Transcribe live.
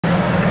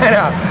I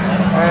know.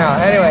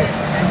 Anyway.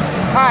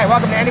 All right,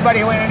 welcome to Anybody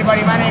Who Ain't Anybody.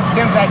 My name's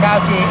Tim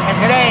Zajkowsi, and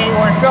today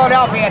we're in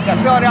Philadelphia at the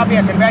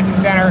Philadelphia Convention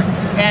Center,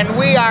 and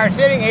we are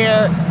sitting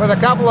here with a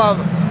couple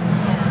of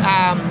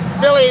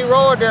Philly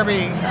roller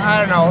derby, I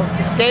don't know,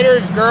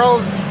 skaters,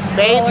 girls,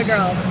 babes? Roller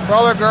girls.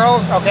 Roller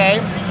girls, okay.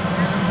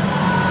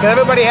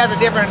 Everybody has a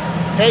different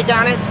take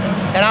on it,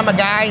 and I'm a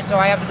guy, so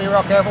I have to be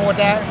real careful with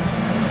that.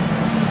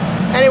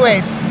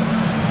 Anyways.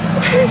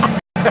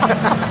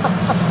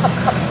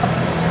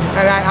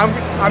 And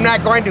I'm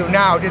not going to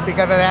now just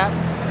because of that.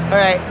 All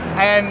right,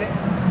 and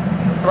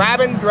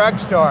Robin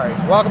Drugstores,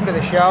 welcome to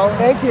the show.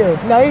 Thank you.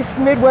 Nice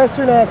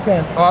Midwestern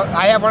accent. Well,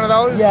 I have one of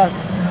those? Yes.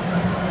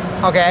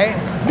 Okay.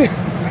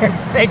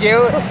 Thank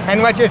you.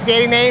 And what's your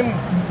skating name?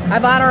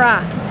 Ivana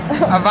Rock.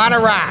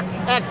 Ivana Rock.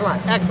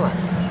 Excellent, excellent.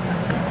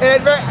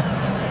 And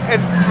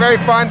it's very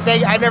fun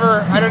thing. I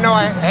don't know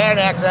I had an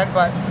accent,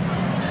 but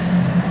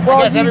well,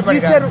 I guess everybody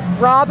you does.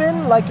 Said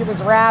Robin like it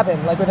was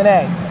Rabin, like with an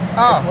A.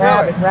 Oh,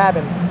 Rabin, really?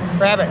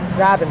 Rabin.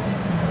 Rabin.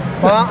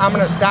 Well, I'm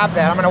going to stop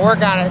that. I'm going to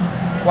work on it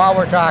while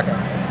we're talking.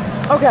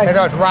 Okay.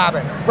 So it's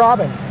Robin.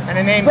 Robin. And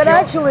the name. But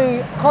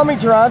actually, call me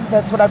Drugs.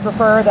 That's what I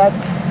prefer.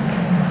 That's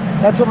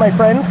what my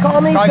friends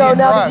call me. Call so you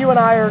now Drugs. that you and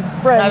I are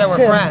friends, now that we're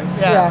Tim, friends,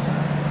 yeah.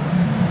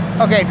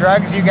 Okay,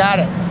 Drugs, you got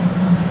it.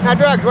 Now,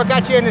 Drugs, what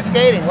got you into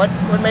skating? What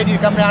made you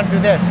come down and do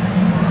this?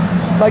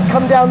 Like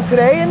come down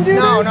today and do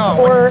this? No.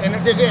 Or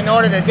in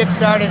order to get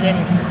started in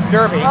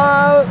derby. It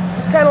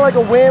was kind of like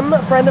a whim.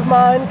 A friend of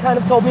mine kind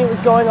of told me it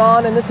was going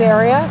on in this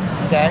area.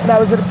 Okay. And I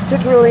was at a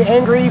particularly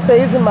angry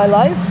phase in my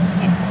life.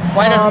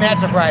 Why doesn't that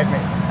surprise me?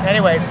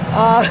 Anyways.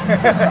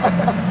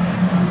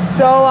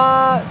 So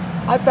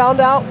I found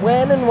out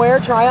when and where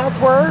tryouts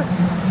were,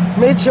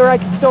 made sure I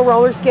could still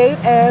roller skate,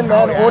 and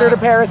then ordered a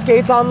pair of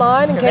skates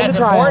online and came to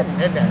tryouts.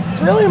 That's important, isn't it?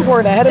 It's really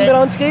important. I hadn't been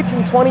on skates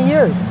in 20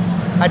 years.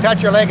 I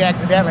touched your leg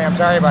accidentally. I'm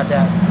sorry about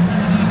that.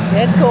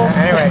 It's cool.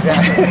 Anyways,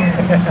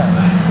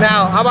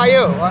 now, how about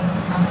you?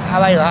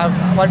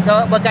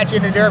 What got you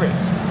into derby?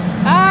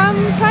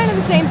 Kind of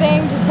the same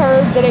thing. Just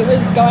heard that it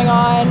was going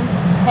on.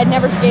 Had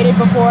never skated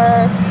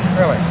before.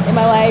 Really? In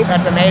my life.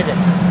 That's amazing.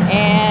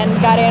 And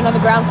got in on the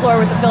ground floor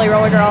with the Philly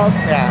roller girls.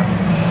 Yeah.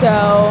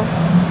 So.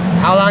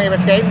 How long have you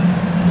been skating?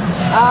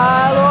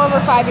 A little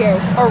over 5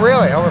 years. Oh,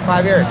 really? Over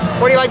 5 years.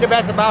 What do you like the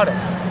best about it?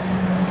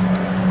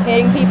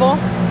 Hitting people.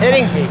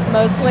 Hitting people.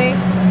 Mostly.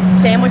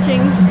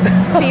 Sandwiching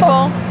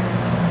people.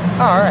 Oh,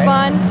 all right. It's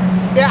fun.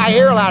 Yeah, I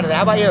hear a lot of that.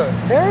 How about you?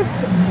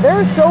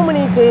 There's so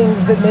many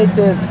things that make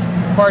this,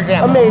 for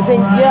example, amazing.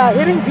 Yeah,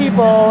 hitting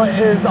people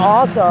is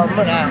awesome.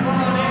 Yeah.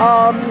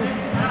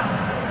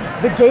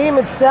 The game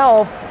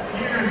itself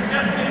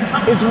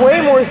is way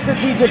more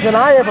strategic than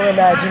I ever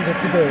imagined it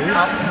to be.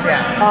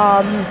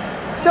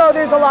 Yeah. So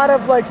there's a lot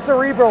of like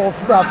cerebral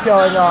stuff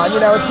going on. You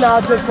know, it's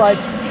not just like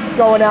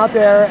going out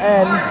there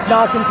and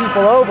knocking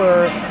people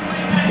over.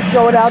 It's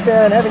going out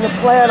there and having a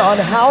plan on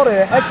how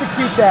to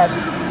execute that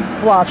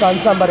block on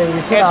somebody to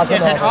knock them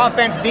It's an over.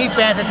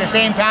 offense-defense at the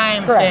same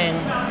time Correct. thing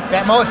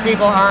that most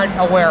people aren't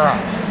aware of.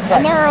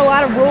 And there are a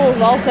lot of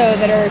rules also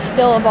that are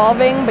still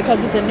evolving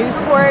because it's a new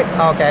sport.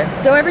 Okay.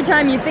 So every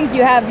time you think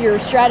you have your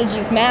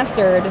strategies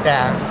mastered,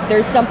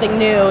 there's something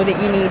new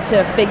that you need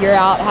to figure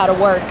out how to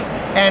work.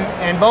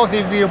 And both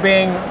of you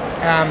being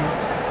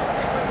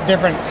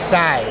different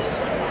size.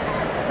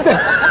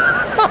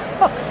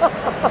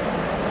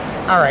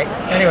 All right.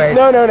 Anyway.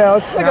 No.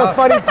 It's like a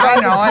funny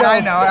private joke. I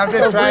know. I'm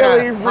just trying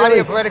to. How do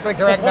you politically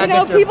correct? You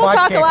know, people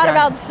talk a lot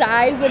about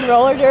size in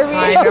roller derby.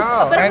 I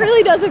know. But it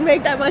really doesn't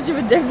make that much of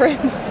a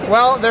difference.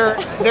 Well,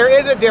 there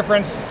is a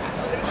difference.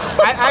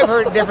 I've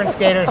heard different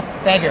skaters.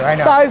 Thank you. I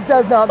know. Size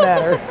does not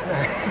matter.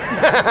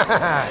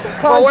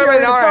 Well,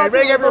 women, all right.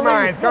 Make up your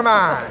minds. Come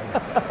on.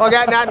 Well,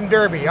 got not in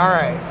derby. All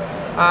right.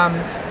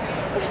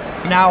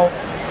 Now,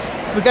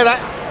 because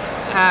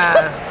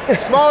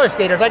smaller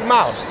skaters like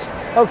Mouse.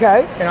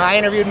 Okay. You know, I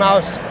interviewed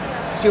Mouse.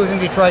 She was in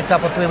Detroit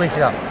a 3 weeks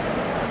ago.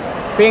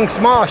 Being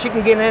small, she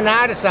can get in and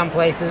out of some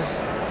places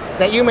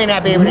that you may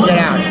not be able to get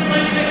out.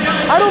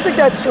 I don't think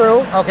that's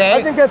true. Okay.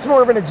 I think that's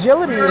more of an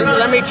agility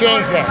Let me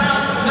change that.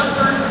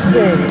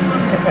 thing.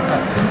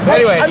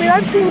 Anyway. I mean,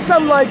 I've seen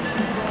some like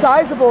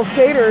sizable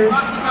skaters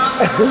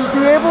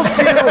be able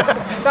to.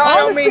 No, I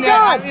don't mean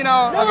that. You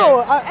know.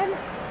 No, okay.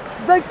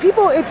 like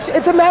people, it's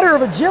a matter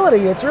of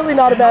agility. It's really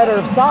not a matter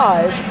of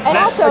size. And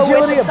also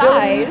agility, with the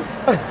size,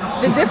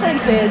 the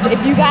difference is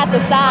if you got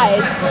the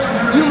size,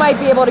 you might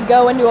be able to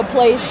go into a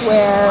place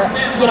where,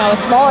 you know, a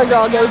smaller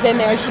girl goes in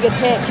there, she gets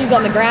hit, she's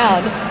on the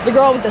ground. The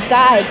girl with the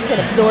size can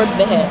absorb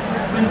the hit.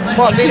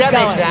 Well, see, that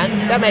makes sense.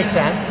 That makes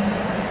sense.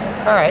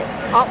 All right.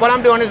 What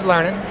I'm doing is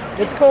learning.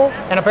 It's cool.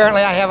 And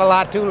apparently I have a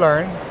lot to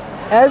learn.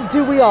 As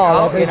do we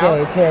all every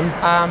day, Tim.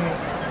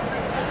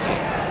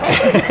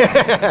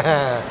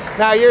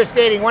 Now you're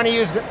skating.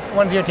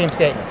 When's your team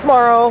skating?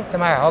 Tomorrow.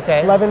 Tomorrow,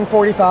 okay.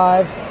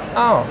 11:45.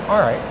 Oh, all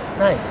right.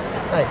 Nice.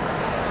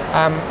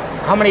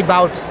 How many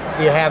bouts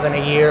do you have in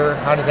a year?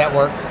 How does that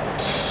work?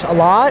 A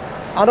lot.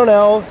 I don't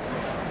know.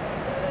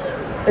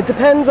 It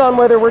depends on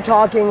whether we're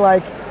talking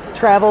like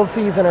travel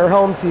season or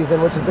home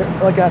season, which is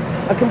like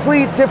a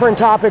complete different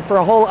topic for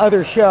a whole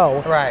other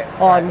show. Right.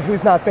 On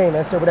Who's Not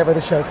Famous or whatever the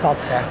show's called.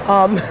 Yeah.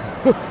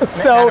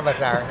 So None of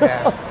us are.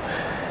 Yeah.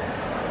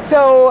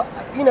 So,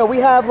 you know, we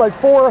have like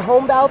 4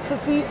 home bouts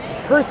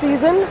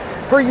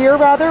per year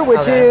rather,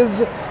 which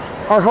is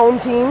our home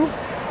teams.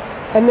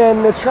 And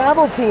then the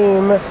travel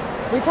team.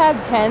 We've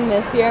had 10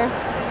 this year.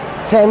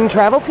 10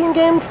 travel team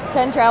games?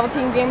 10 travel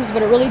team games,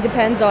 but it really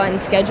depends on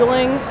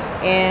scheduling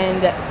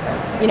and,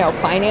 you know,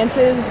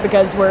 finances,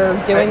 because we're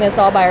doing this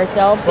all by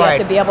ourselves. So you have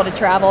to be able to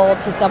travel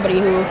to somebody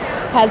who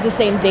has the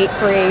same date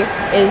free,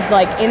 is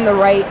like in the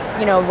right,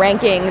 you know,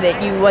 ranking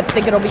that you would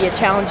think it'll be a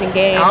challenging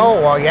game. Oh,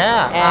 well,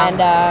 yeah.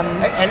 And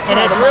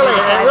it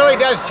really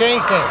does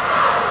change things.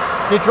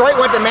 Detroit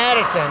went to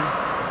Madison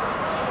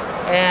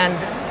and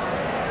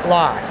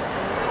lost.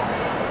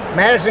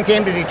 Madison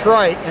came to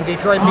Detroit, and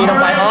Detroit beat them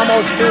by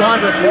almost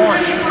 200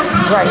 points.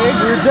 Right, we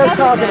were just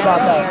talking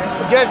about that.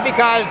 Just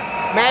because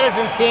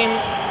Madison's team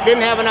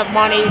didn't have enough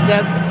money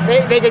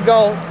they could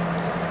go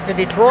to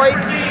Detroit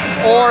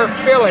or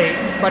Philly,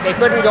 but they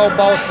couldn't go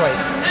both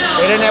places.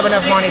 They didn't have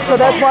enough money for So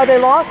that's why they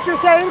lost,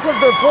 you're saying? Because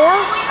they're poor?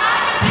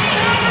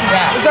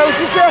 Yeah. Is that what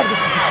you said?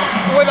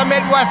 With a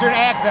Midwestern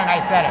accent,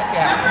 I said it,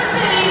 yeah.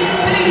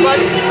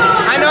 But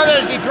I know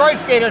there's Detroit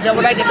skaters that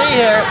would like to be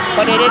here,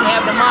 but they didn't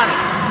have the money.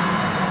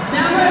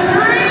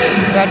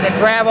 They had to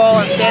travel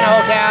and stay in a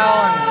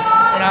hotel and,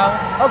 you know.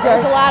 Okay.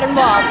 There's a lot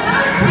involved.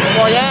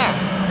 Well, yeah.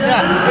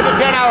 Yeah. It's a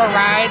 10-hour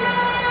ride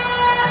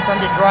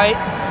from Detroit.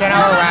 It's a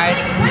 10-hour ride.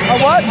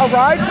 A what? A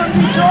ride from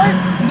Detroit?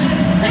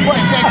 It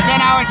takes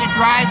 10 hours to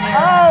drive here.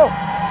 Oh!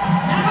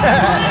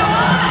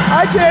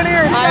 I can't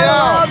hear. It's I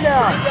know.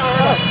 now.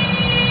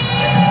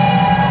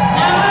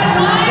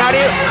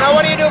 Now,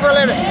 what do you do for a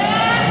living?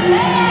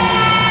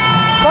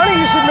 Funny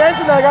you should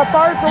mention that. I got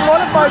fired from one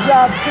of my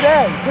jobs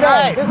today,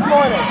 Nice. this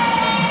morning.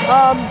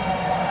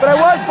 But I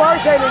was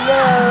bartending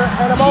there,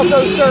 and I'm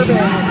also serving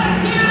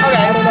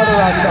at another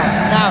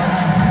restaurant. Now,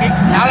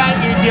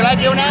 do you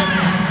like doing that?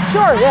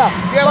 Sure, yeah.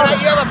 You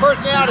have a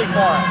personality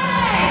for it.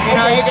 You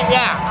know, you can,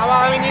 Well,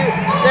 I mean,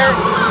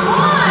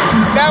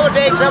 that would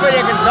take somebody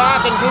that can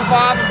talk and goof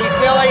off and be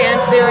silly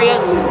and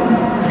serious.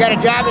 You got a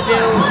job to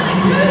do,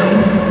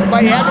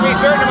 but you have to be a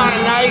certain amount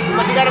of nice,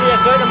 but you got to be a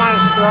certain amount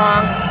of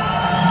strong.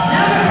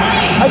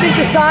 I think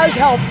the size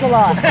helps a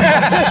lot.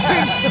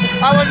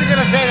 I wasn't going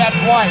to say that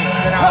twice,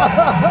 you know.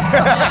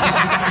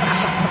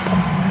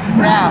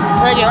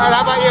 Yeah, thank you.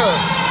 How about you?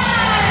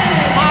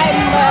 I'm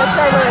a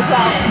server as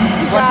well.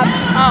 2 jobs.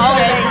 Oh,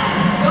 okay.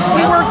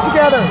 We work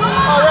together.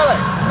 Oh, really?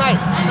 Nice.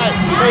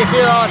 So you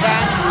see her all the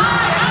time?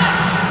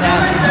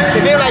 Yeah. You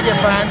seem like you're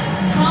friends.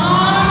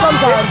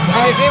 Sometimes.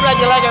 And you seem like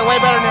you like her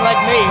way better than you like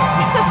me.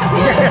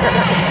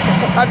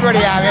 That's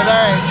pretty obvious, all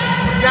right.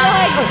 I feel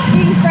like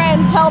being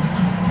friends helps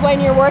when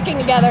you're working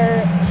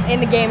together in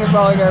the game of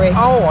roller derby.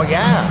 Oh, well,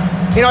 yeah.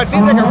 You know, it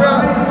seems like a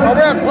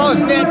real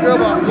close-knit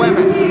group of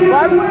women.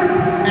 What?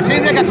 It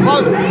seems like a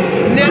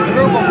close-knit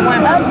group of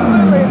women.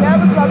 Absolutely. And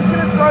I was going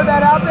to throw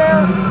that out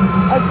there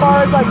as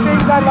far as like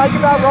things I like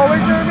about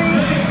roller derby.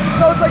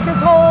 So it's like this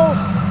whole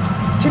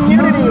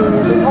community,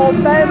 this whole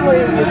family,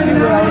 if you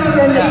will,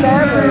 extended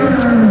family,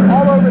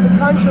 all over the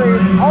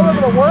country, all over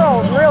the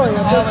world, really.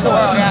 All over the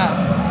world,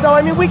 yeah. So,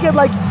 I mean, we could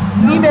like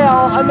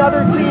email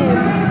another team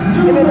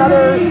in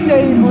another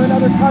state or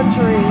another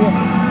country,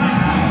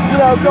 you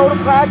know, go to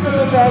practice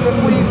with them if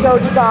we so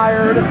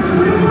desired,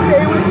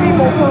 stay with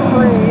people for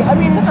free. I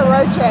mean, I took a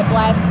road trip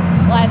last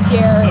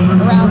year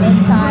around this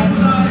time,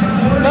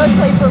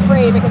 mostly for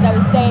free because I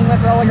was staying with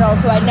roller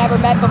girls who I'd never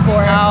met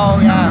before. Oh,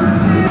 yeah.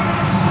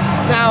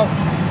 Now,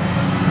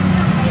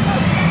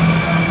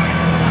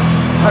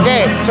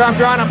 okay, so I'm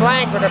drawing a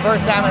blank for the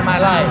first time in my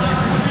life.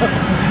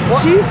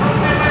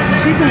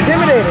 She's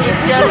intimidating. She's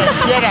scared the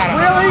shit out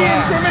of me. Really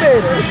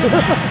intimidating.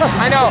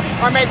 I know.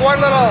 I make one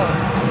little,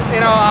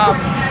 you know, a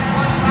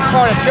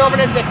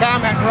chauvinistic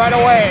comment right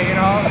away, you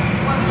know.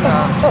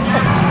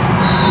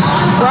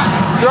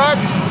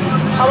 Drugs,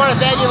 I want to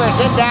thank you for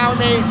sitting down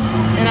with me.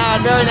 You know,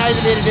 it's very nice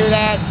of you to do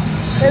that.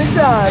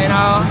 Anytime. You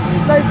know.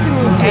 Nice to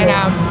meet you.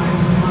 And,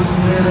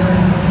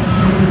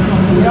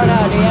 you don't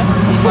know, do you?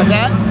 What's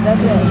that? That's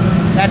it.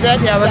 That's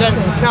it? Yeah, we're good.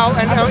 No,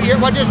 and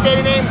what's your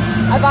skating name?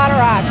 Ivana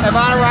Rock.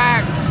 Ivana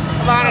Rock.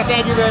 Ivana,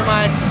 thank you very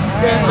much.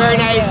 Very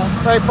nice,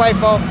 very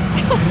playful.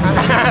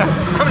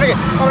 I'm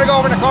gonna go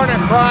over in the corner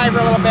and cry for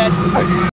a little bit.